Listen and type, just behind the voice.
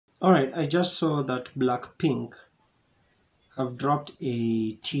Alright, I just saw that BLACKPINK have dropped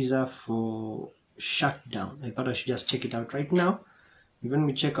a teaser for Shutdown. I thought I should just check it out right now. When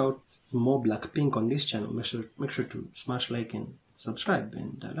we check out more BLACKPINK on this channel, make sure to smash like and subscribe,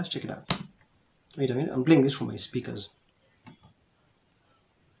 and let's check it out. Wait a minute, I'm playing this from my speakers.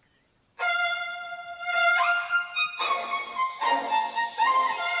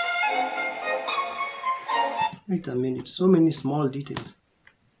 Wait a minute, so many small details.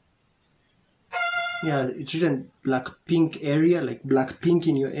 Yeah, it's written BLACKPINK area, like BLACKPINK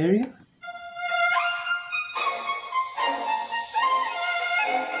in your area.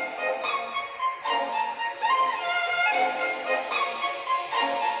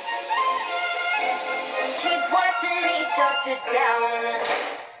 Keep watching me shut it down.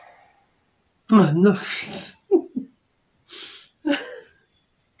 Oh, no.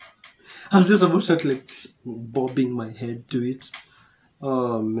 I was just about to start like bobbing my head to it.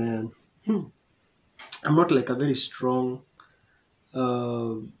 Oh man. I'm not like a very strong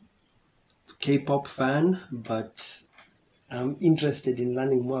K-pop fan, but I'm interested in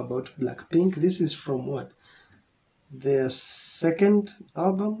learning more about BLACKPINK. This is from what? Their second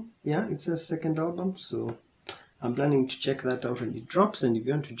album? Yeah, it says second album, so I'm planning to check that out when it drops. And if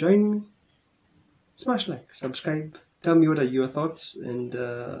you want to join me, smash like, subscribe, tell me what are your thoughts and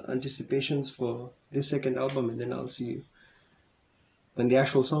anticipations for this second album, and then I'll see you when the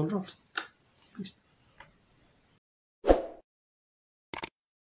actual song drops.